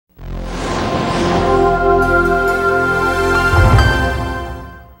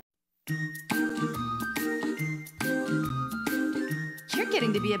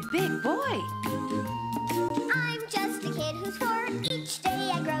big boy. I'm just a kid who's 4. Each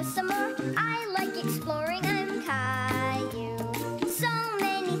day I grow some more. I like exploring, I'm Caillou. So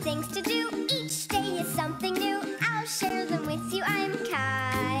many things to do. Each day is something new. I'll share them with you, I'm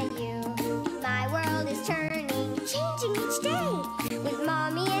Caillou. My world is turning, changing each day. With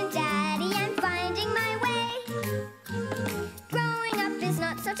Mommy and Daddy, I'm finding my way. Growing up is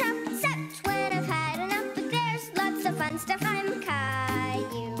not so tough, except when I've had enough. But there's lots of fun stuff, I'm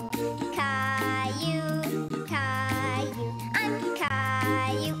Caillou. Caillou, Caillou, I'm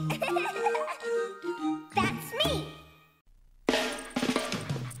Caillou. That's me.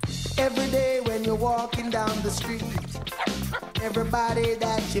 Every day when you're walking down the street, everybody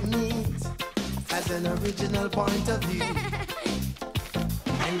that you meet has an original point of view.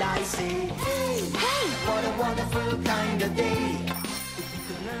 And I say, hey, hey, what a wonderful kind of day. You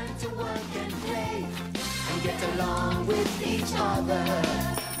can learn to work and play and get along with each other.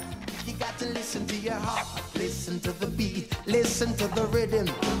 You got to listen to your heart, listen to the beat, listen to the rhythm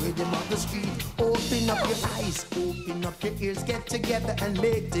of the street. Open up your eyes, open up your ears, get together and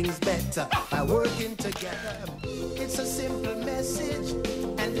make things better by working together. It's a simple message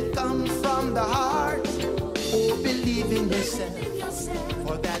and it comes from the heart. Oh, believe in yourself,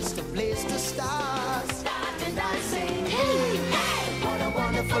 for that's the place to start. And I say, hey, hey, what a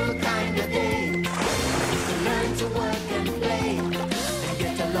wonderful kind of day. You can learn to work and play and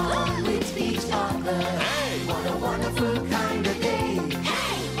get along with each other. Hey, what a wonderful kind of day.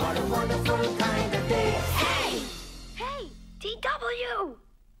 Hey, what a wonderful kind of day. Hey! Hey! DW!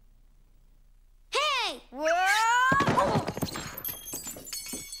 Hey! Whoa!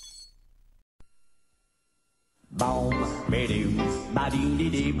 Boom, ba-doo,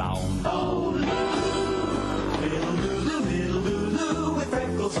 ba-doo-dee-dee, boom. Oh, little Lulu, with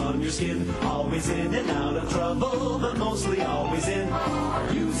freckles on your skin. Always in and out of trouble, but mostly always in.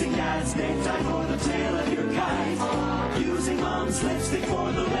 Using Dad's necktie for the tail of your kite. Using Mom's lipstick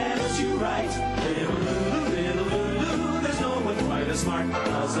for the letters you write. Little Lulu, there's no one quite as smart.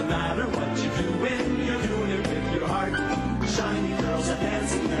 Doesn't matter what you do when you're doing it with your heart. Shiny curls are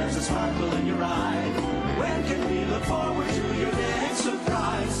dancing, there's a sparkle in your eye. When can we look forward to your next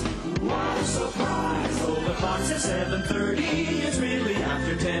surprise? What a surprise! Oh, the clock says 7:30, it's really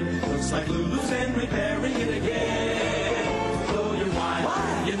after 10. Looks like Lulu's been repairing it again. Though you're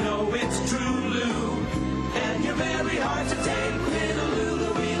wild, you know it's true, Lou. And you're very hard to take. Little Lulu,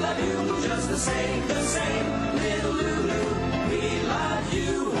 we love you just the same, the same. Little Lulu, we love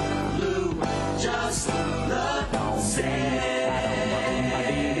you, Lou, just the same.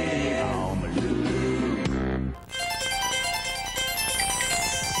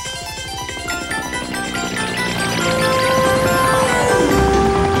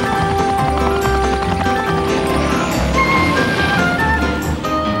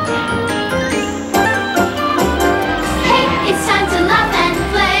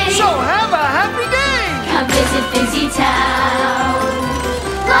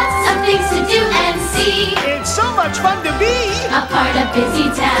 It's so much fun to be a part of Busy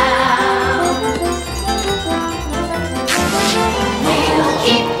Town. We'll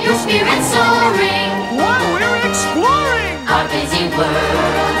keep your spirits soaring while we're exploring our busy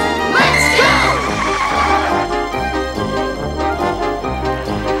world. Let's go!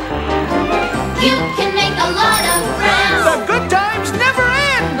 You can make a lot of friends. The good times never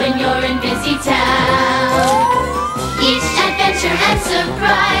end when you're in Busy Town. Each adventure and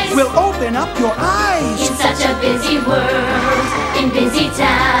surprise will open up your eyes in such a busy world, in Busy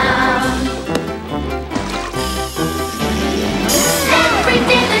Town. Every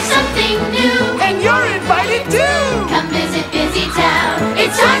day there's something new, and you're invited too. Come visit Busy Town.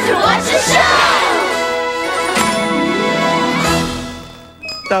 It's time to watch the show.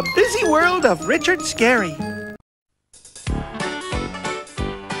 The Busy World of Richard Scarry.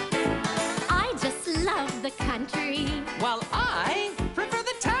 I just love the country. Well, I prefer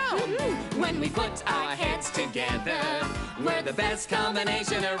the town. When we put our heads together, We're the best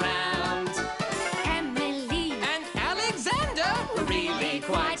combination around. Emily And Alexander, we're really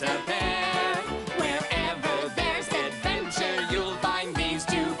quite a pair. Wherever there's adventure, you'll find these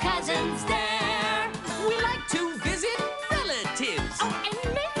two cousins there. We like to visit relatives. Oh, and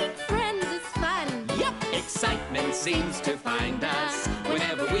making friends is fun. Yep, excitement seems to find us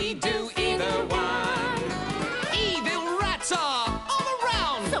whenever we do either one. Evil rats are all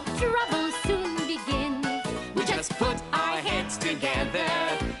around. So trouble soon begins. We just put our heads together.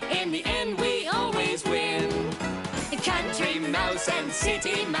 In the end, we always win. Country mouse and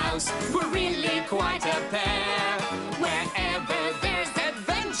city mouse, we're really quite a pair. Wherever there's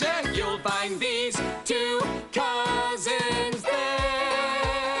adventure, you'll find these two cousins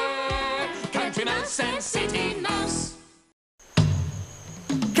there.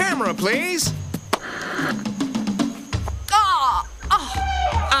 camera, please.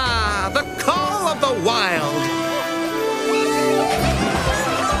 The call of the wild.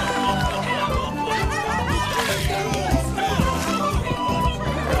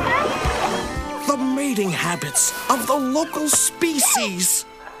 The mating habits of the local species.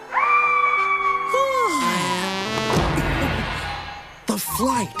 The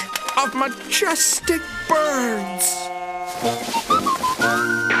flight of majestic birds.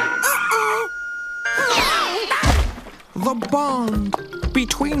 The bond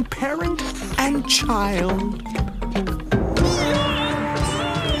between parent and child.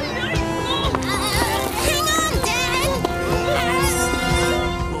 Hang on, Dad!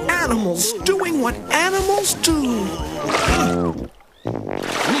 Animals doing what animals do.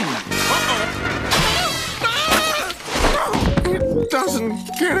 It doesn't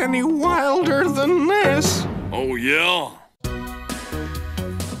get any wilder than this. Oh, yeah?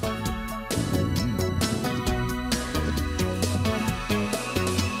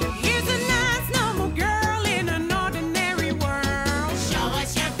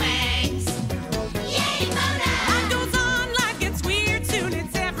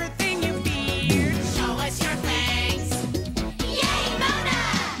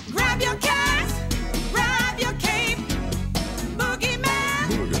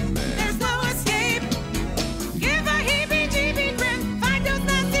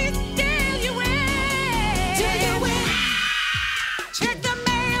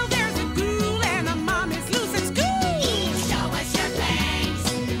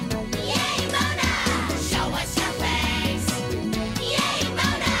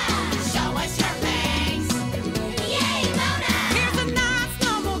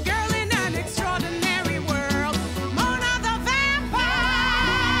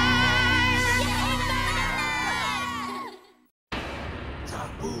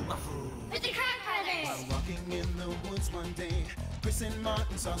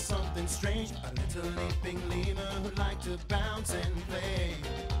 Saw something strange, a little leaping lemur who liked to bounce and play.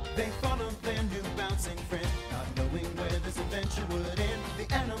 They followed their new bouncing friend, not knowing where this adventure would end.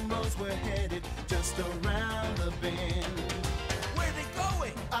 The animals were headed just around the bend. Where are they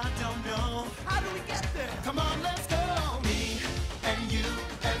going? I don't know. How do we get there? Come on, let's go. Me and you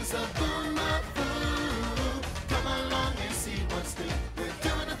and Zaboomerfoo. Come along and see what's new. We're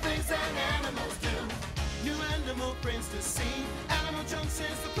doing the things that animals do. New animal friends to see. Animal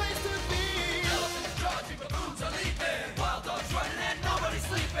Junction's the place to be. Elephants charging, baboons are leaping. Wild dogs running and nobody's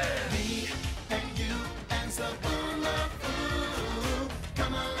sleeping. Me and you and Zaboomerfoo.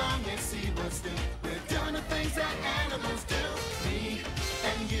 Come along and see what's new. We're doing the things that animals do. Me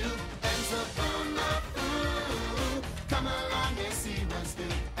and you and Zaboomerfoo. Come along and see what's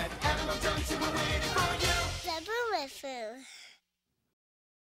new. At Animal Junction we're waiting for you. Zaboomerfoo.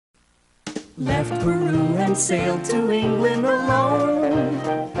 Left Peru and sailed to England alone.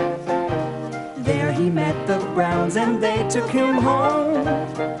 There he met the Browns and they took him home.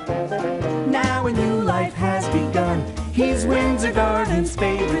 Now a new life has begun. He's Windsor Garden's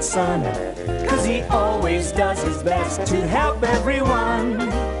favorite son, 'cause he always does his best to help everyone.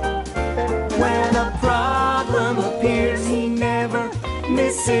 When a problem appears, he never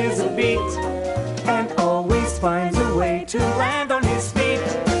misses a beat and always finds a way to land on his feet.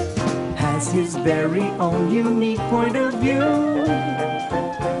 His very own unique point of view.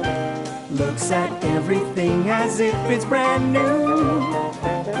 Looks at everything as if it's brand new.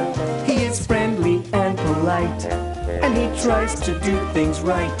 He is friendly and polite, and he tries to do things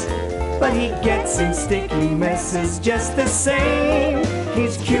right. But he gets in sticky messes just the same.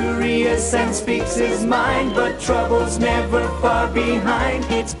 He's curious and speaks his mind, but trouble's never far behind.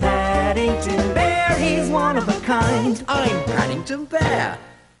 It's Paddington Bear, he's one of a kind. I'm Paddington Bear.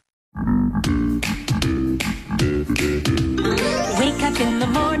 Wake up in the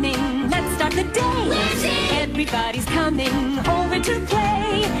morning, let's start the day. Everybody's coming over to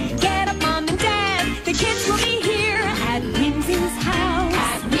play. Get up, Mom and Dad, the kids will be here at Whimsy's house.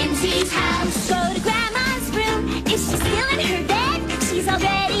 At Whimsy's house. Go to Grandma's room. Is she still in her bed? She's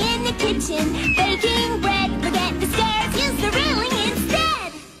already in the kitchen, baking bread. Forget the stairs, use the railing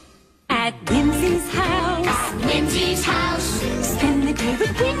instead. At Whimsy's house. At Whimsy's house. Spend the day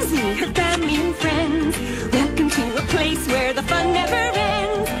with Whimsy, her family and friends. Welcome to a place where the fun never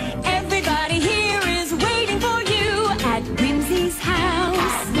ends. Everybody here is waiting for you at Whimsy's house.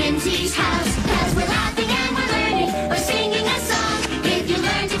 At Whimsy's house. 'Cause we're laughing and we're learning, or singing a song. If you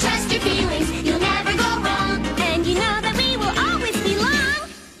learn to trust your feelings, you'll never go wrong. And you know that we will always belong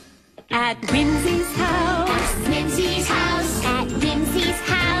at Whimsy's house. At Whimsy's house.